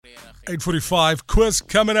8:45 quiz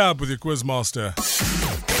coming up with your quiz master.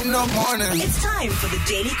 In the morning. It's time for the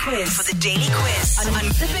Daily Quiz. On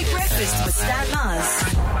Pacific Breakfast with Stan Mars.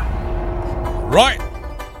 Right.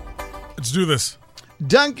 Let's do this.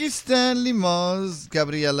 Dankie Stanley Mars,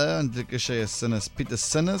 Gabriella, and Ricochet Sinners, Peter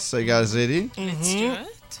Sinners. So you guys ready? Let's do it.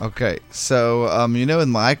 Okay, so with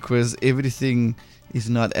my quiz, everything is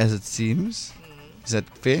not as it seems. Is that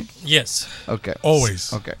fair? Yes. Okay.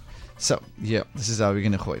 Always. Okay. So, this is how we're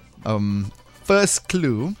going to go. First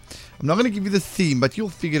clue. I'm not going to give you the theme, but you'll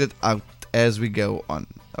figure it out as we go on.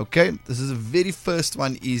 Okay? This is the very first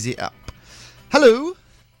one, easy up. Hello.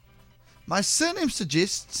 My surname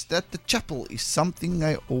suggests that the chapel is something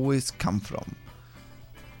I always come from.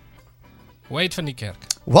 Wait van die kerk.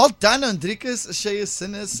 Well done, Andrikus, Shea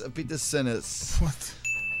Sinners, Peter Sinners. What?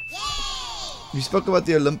 We spoke about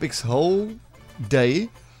the Olympics whole day,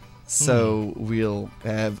 so we'll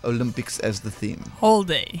have Olympics as the theme. Whole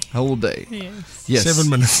day. Whole day. Yes. Yes. 7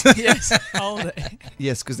 minutes. Yes, whole day.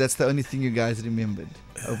 Yes, because that's the only thing you guys remembered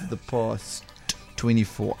over the past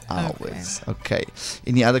 24 hours. Okay.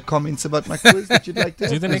 Any other comments about my quiz that you'd like to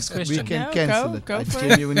Do the have? next 'Cause question. We can No, cancel it. go I for it.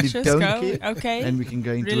 genuinely Just don't go. care. Okay. And we can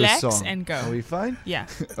go into Relax a song. and go. Are we fine? Yeah.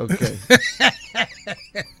 Okay.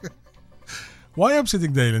 Why are you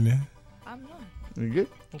upsetting Dalen? Yeah? I'm not. We good?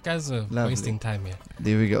 You guys are Lovely. wasting time here.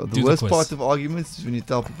 There we go. The Do the worst quiz. part of arguments is when you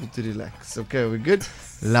tell people to relax. Okay, we're good?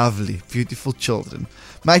 Lovely. Beautiful children.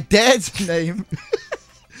 My dad's name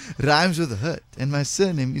rhymes with hurt, and my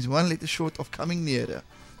surname is one letter short of coming nearer.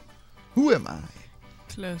 Who am I?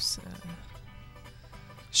 Closer.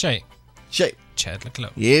 Shay. Shay. Chad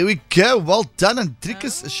Leclerc. Here we go. Well done,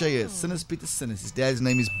 Andrikus Shay. Sinners Peter Sinners. His dad's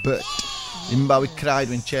name is Bert. Remember how we cried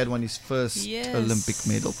when Chad won his first Yes. Olympic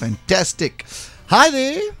medal? Fantastic. Hi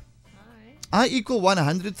there. I equal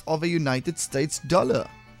 100th of a United States dollar.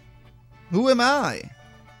 Who am I?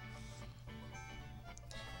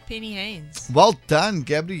 Penny Haynes. Well done,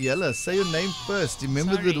 Gabriella. Say your name first.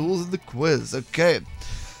 Remember the Sorry. rules of the quiz. Okay.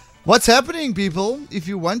 What's happening, people? If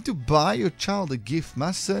you want to buy your child a gift,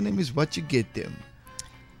 my surname is what you get them.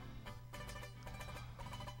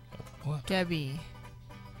 Gabby.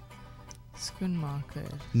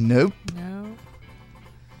 Schoenmaker. Nope. No.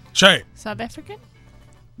 Shay. South African?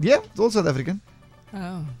 Yeah, it's all South African.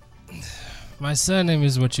 Oh. My surname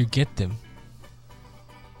is what you get them.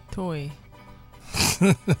 Toy.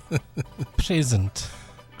 Present.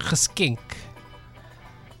 Geskenk.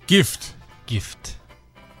 Gift. Gift.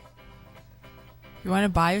 You want to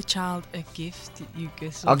buy your child a gift? You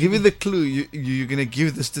guess. I'll give you the clue. You're going to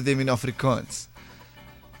give this to them in Afrikaans.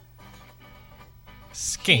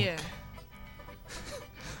 Skink. Yeah.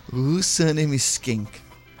 Whose surname is Skink?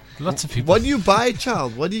 Lots of people. What do you buy a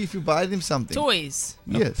child? What do you, if you buy them something? Toys.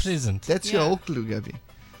 A Yes. present. That's your Yeah. whole clue, Gabby.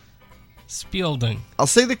 Speelding. I'll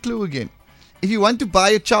say the clue again. If you want to buy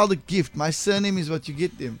a child a gift, my surname is what you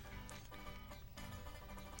get them.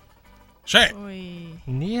 Shay. Toy.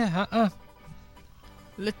 Yeah,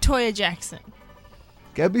 Latoya Jackson.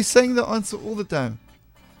 Gabby's saying the answer all the time.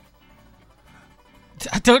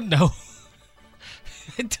 I don't know.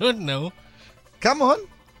 I don't know. Come on.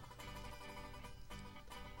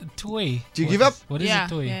 Toy. Do you What give is- up? What is Yeah. a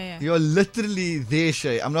toy? Yeah. You're literally there,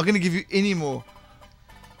 Shay. I'm not going to give you any more.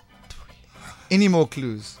 Any more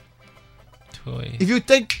clues. Toy. If you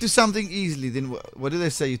take to something easily, then what do they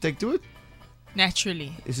say? You take to it?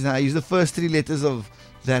 Naturally. This is how I use the first three letters of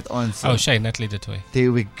that answer. Oh, Shay, Natalie the toy.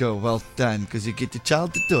 There we go. Well done. Because you get your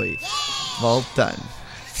child to toy. Well done.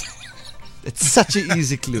 It's such an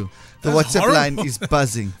easy clue. The That's WhatsApp line horrible. is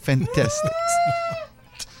buzzing. Fantastic.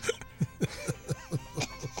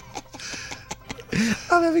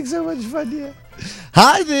 I'm having so much fun here.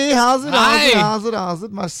 Hi there. How's it? How's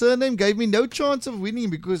it? My surname gave me no chance of winning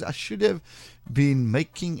because I should have been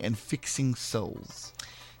making and fixing souls.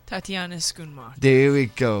 Tatiana Schoenmaker. There we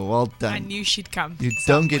go. Well done. I knew she'd come. You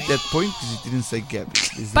don't get that point because you didn't say Gabby.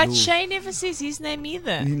 There's a But rule. Shay never says his name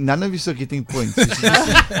either. None of you are getting points. You should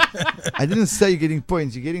just say- I didn't say you're getting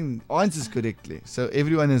points. You're getting answers correctly. So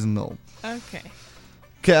everyone is null. Okay.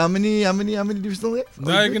 Okay, how many do you still have?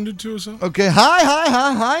 Now you can do two or so. Okay,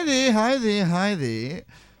 hi there.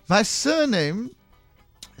 My surname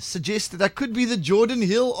suggests that I could be the Jordan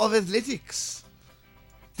Hill of athletics.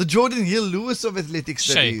 The Jordan Hill Lewis of athletics,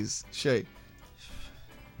 that Shay. is. Shay.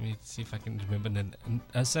 Let me see if I can remember.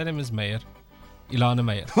 Her surname is Meyer. Ilana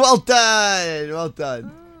Meyer. Well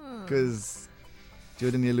done. Because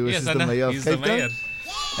Jordan Hill Lewis Yes, is I the know. mayor of He's the Cape Town. mayor.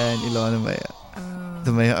 And Ilana Meyer,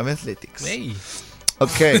 the mayor of athletics. Hey.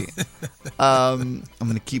 Okay. I'm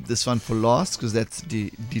going to keep this one for last because that's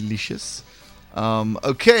delicious.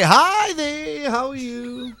 Okay. Hi there. How are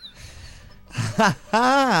you?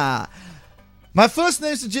 My first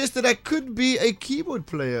name suggests that I could be a keyboard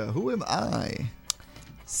player. Who am I?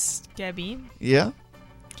 Gabby. Yeah?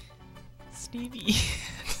 Stevie.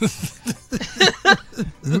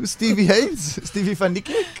 Who's Stevie Haynes? Stevie Van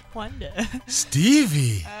Niekerk? Wonder.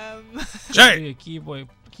 Stevie. Are Shay. you a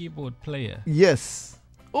keyboard player? Yes.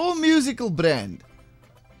 Or musical brand.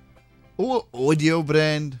 Or audio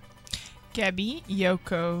brand. Gabby.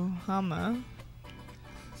 Yokohama.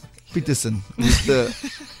 Peterson.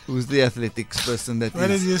 Who's the athletics person that What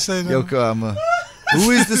did is you say now? Yokohama?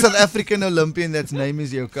 Who is the South African Olympian that's name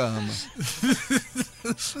is Yokohama?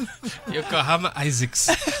 Yokohama Isaacs.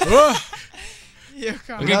 Oh,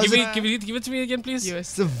 Yokohama. Okay, How's give it to me again, please.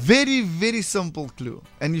 US. It's a very, very simple clue.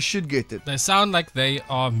 And you should get it. They sound like they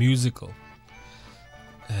are musical.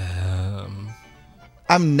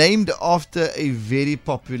 I'm named after a very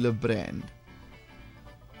popular brand.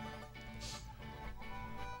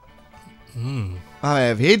 I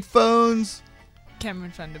have headphones.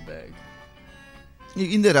 Cameron Vanderberg. You're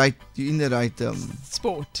in the right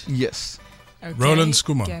Sport. yes. Okay. Roland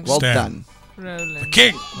Skuma. Gabby. Well Stan. done. Roland.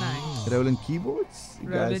 king. Nice. Roland keyboards. You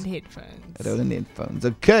Roland guys- headphones. Roland headphones.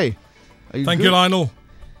 Okay. Are you Thank good? you, Lionel.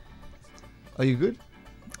 Are you good?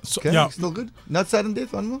 So, Okay. yeah. Still good? Not sudden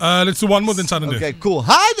death, one more? Let's do one more than sudden Okay, death. cool.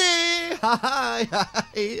 Hi there. Hi.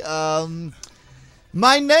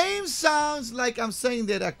 My name sounds like I'm saying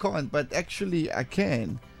that I can't, but actually I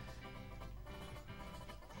can.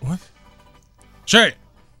 What? Shay.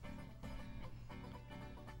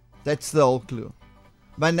 That's the whole clue.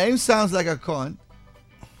 My name sounds like I can't,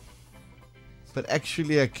 but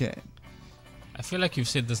actually I can. I feel like you've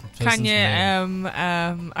said this person's Kanye,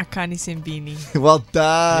 name. Akani Simbini. Well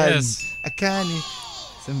done. Yes. Akani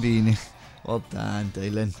Simbini. Well done,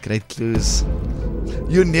 Dylan. Great clues.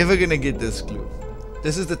 You're never gonna get this clue.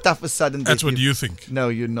 This is the toughest sudden That's death what you think. No,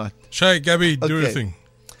 you're not. Shay, Gabby, do your Okay. thing.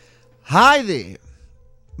 Hi there.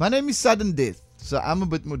 My name is Sudden Death, so I'm a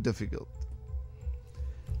bit more difficult.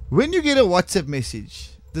 When you get a WhatsApp message,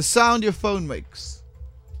 the sound your phone makes.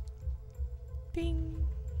 Ping.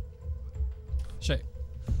 Shay.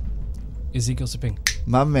 Ezekiel Siping.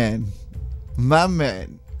 My man. My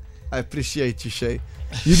man. I appreciate you, Shay.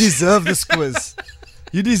 You deserve this quiz.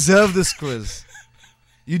 You deserve this quiz.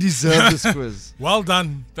 You deserve this quiz. Well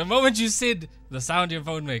done. The moment you said the sound your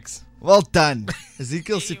phone makes. Well done.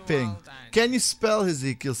 Ezekiel Well Siping. done. Can you spell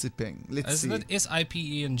Ezekiel Siping? Let's Isn't see. it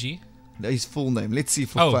Sipeng? His full name. Let's see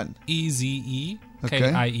for Oh, fun. Ezekiel.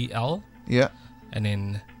 Yeah. And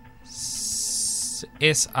then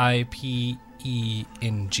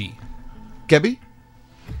Sipeng. Gabby?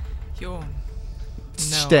 Yo. No,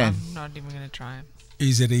 Stan. I'm not even going to try.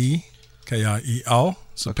 Ezekiel.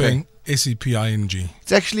 Sepeng. Seping.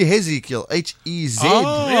 It's actually Hezekiel.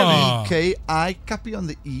 Hezeki copy on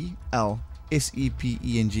the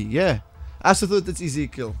Sepeng. Yeah. I also thought it's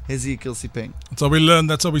Ezekiel. Hezekiel Siping. That's how we learn.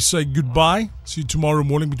 That's how we say goodbye. See you tomorrow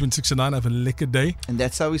morning between 6 and 9. Have a lekker day. And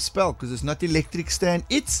that's how we spell, because it's not electric, Stan.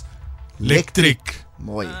 It's Electric.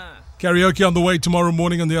 Mooi. Karaoke on the way tomorrow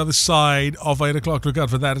morning on the other side of 8 o'clock. Look out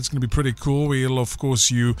for that. It's going to be pretty cool. We'll, of course,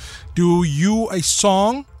 do you a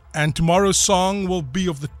song. And tomorrow's song will be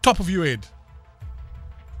off the top of your head.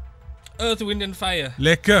 Earth, Wind and Fire.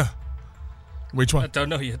 Lekker. Which I one? don't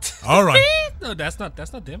know yet. All right. No, that's not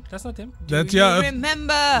them. That's not them. That's You yeah.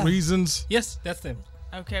 remember. Reasons. Yes, that's them.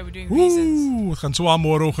 Okay, we're doing reasons. Ooh, gaan so aan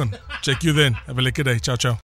môreoggend. Check you then. Have a lekker day. Ciao, ciao.